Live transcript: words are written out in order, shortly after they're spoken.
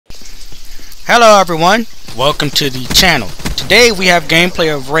Hello everyone, welcome to the channel. Today we have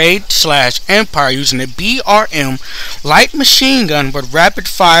gameplay of Raid/Empire using the BRM light machine gun with rapid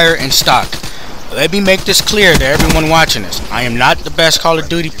fire and stock. Let me make this clear to everyone watching this. I am not the best Call of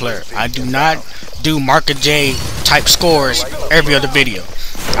Duty player. I do not do Market J type scores every other video.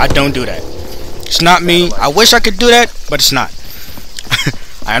 I don't do that. It's not me. I wish I could do that, but it's not.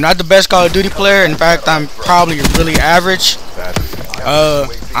 I am not the best Call of Duty player. In fact, I'm probably really average.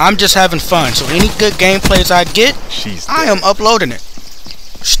 I'm just having fun. So any good gameplays I get, I am uploading it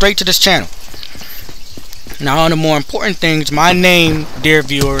straight to this channel. Now on the more important things, my name, dear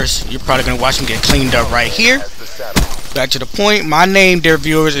viewers, you're probably going to watch me get cleaned up right here. Back to the point, my name, dear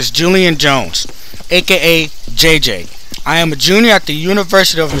viewers, is Julian Jones, aka JJ. I am a junior at the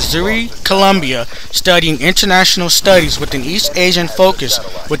University of Missouri, Columbia, studying international studies with an East Asian focus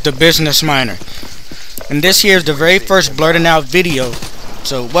with the business minor. And this here is the very first BlerdNout video.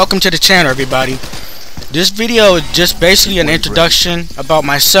 So welcome to the channel, everybody. This video is just basically an introduction about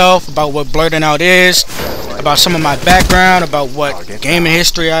myself, about what BlerdNout is, about some of my background, about what gaming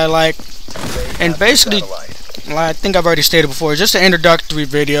history I like, and basically, I think I've already stated before, just an introductory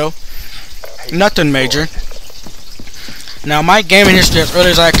video, nothing major. Now my gaming history, as early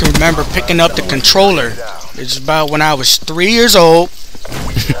as I can remember picking up the controller, is about when I was 3 years old,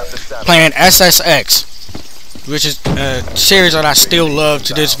 playing SSX, which is a series that I still love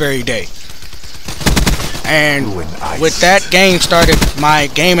to this very day. And with that game started my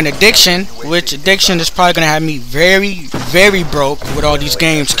gaming addiction, which addiction is probably going to have me very, very broke with all these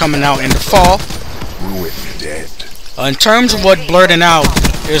games coming out in the fall. In terms of what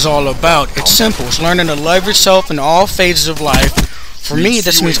BlerdNout is all about, it's simple. It's learning to love yourself in all phases of life. For me,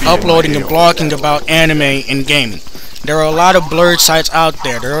 this means uploading and blogging about anime and gaming. There are a lot of blurred sites out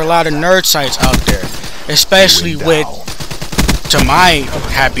there. There are a lot of nerd sites out there, especially with, to my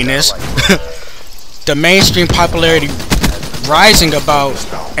happiness, the mainstream popularity rising about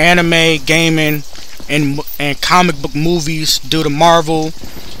anime, gaming, and comic book movies due to Marvel.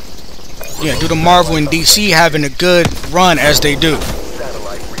 Due to Marvel and DC having a good run as they do.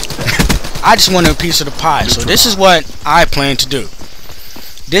 I just wanted a piece of the pie, so this is what I plan to do.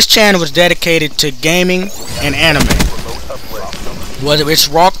 This channel is dedicated to gaming and anime. Whether it's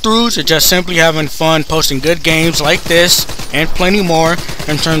walkthroughs or just simply having fun posting good games like this and plenty more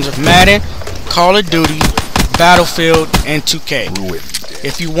in terms of Madden, Call of Duty, Battlefield, and 2K.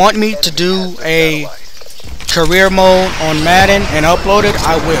 If you want me to do a career mode on Madden and upload it,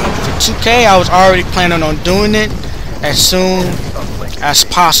 I will. For 2K, I was already planning on doing it as soon as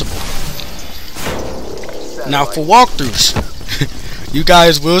possible. Now for walkthroughs, you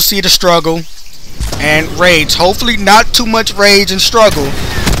guys will see the struggle and rage. Hopefully not too much rage and struggle,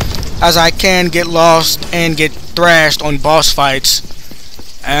 as I can get lost and get thrashed on boss fights.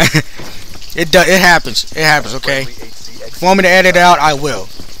 It happens. It happens, okay? If you want me to edit it out, I will.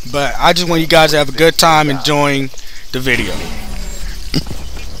 But I just want you guys to have a good time enjoying the video.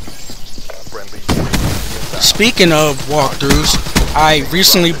 Speaking of walkthroughs, I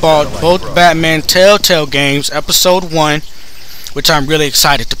recently bought both Batman Telltale games, Episode 1, which I'm really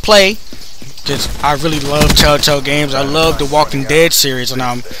excited to play, because I really love Telltale games. I love the Walking Dead series, and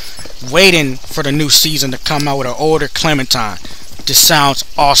I'm waiting for the new season to come out with an older Clementine. This sounds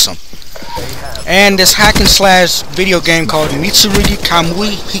awesome. And this hack and slash video game called Mitsurugi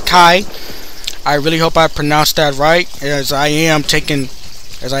Kamui Hikai. I really hope I pronounced that right, as I have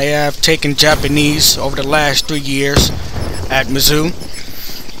taken Japanese over the last 3 years at Mizzou.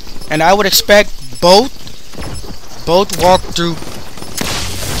 And I would expect both walkthrough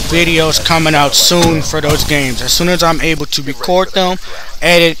videos coming out soon for those games. As soon as I'm able to record them,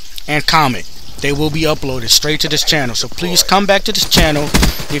 edit, and comment, they will be uploaded straight to this channel. So please come back to this channel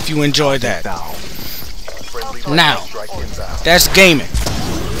if you enjoy that. Now, that's gaming.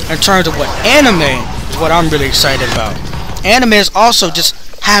 In terms of what anime is, what I'm really excited about. Anime is also just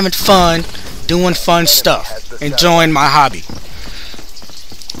having fun, doing fun stuff, enjoying my hobby.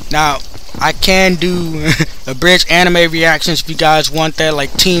 Now, I can do abridged anime reactions if you guys want that,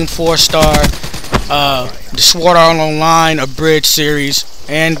 like Team 4-Star, the Sword Art Online abridged series,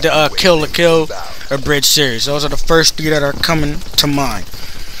 and the Kill la Kill abridged series. Those are the first 3 that are coming to mind.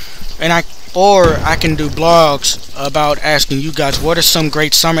 And I can do blogs about asking you guys what are some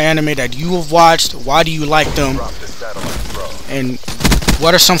great summer anime that you have watched, why do you like them, and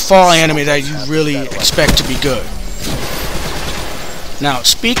what are some fall anime that you really expect to be good. Now,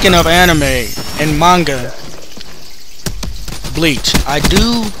 speaking of anime and manga, Bleach,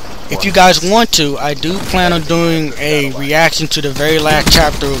 if you guys want to, I do plan on doing a reaction to the very last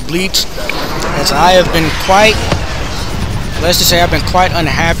chapter of Bleach, as I have been quite, let's just say I've been quite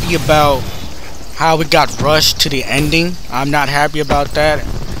unhappy about how we got rushed to the ending. I'm not happy about that,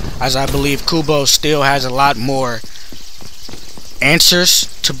 as I believe Kubo still has a lot more answers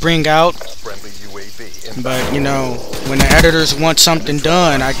to bring out. But, you know, when the editors want something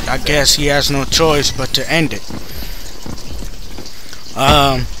done, I guess he has no choice but to end it.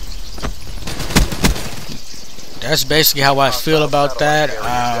 That's basically how I feel about that.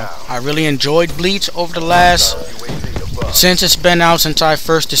 I really enjoyed Bleach over the last, since it's been out, since I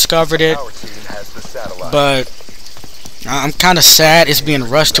first discovered it. But I'm kind of sad it's being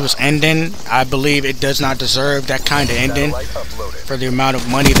rushed to its ending. I believe it does not deserve that kind of ending for the amount of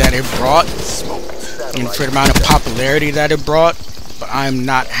money that it brought and for the amount of popularity that it brought. But I'm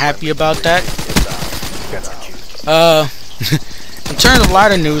not happy about that. In terms of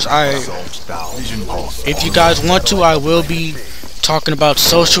lighter news, if you guys want to, I will be talking about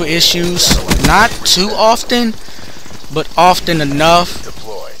social issues. Not too often, but often enough.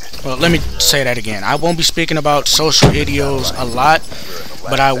 Well, let me say that again. I won't be speaking about social videos a lot,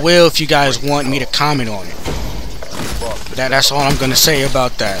 but I will if you guys want me to comment on it. That's all I'm going to say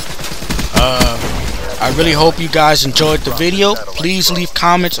about that. I really hope you guys enjoyed the video. Please leave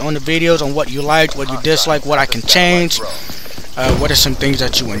comments on the videos on what you liked, what you disliked, what I can change. What are some things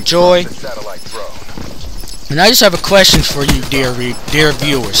that you enjoy? And I just have a question for you, dear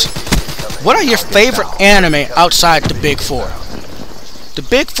viewers. What are your favorite anime outside the Big Four? The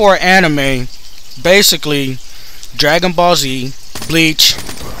Big Four anime, basically Dragon Ball Z, Bleach,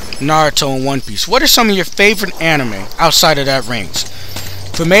 Naruto, and One Piece. What are some of your favorite anime outside of that range?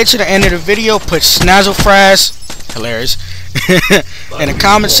 If you made it to the end of the video, put Snazzlefraz, hilarious, in the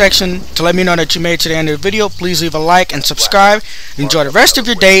comment section to let me know that you made it to the end of the video. Please leave a like and subscribe. Enjoy the rest of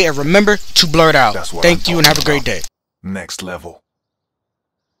your day, and remember to blerd out. Thank you and have a great day. Next level.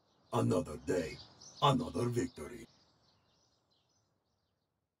 Another day, another victory.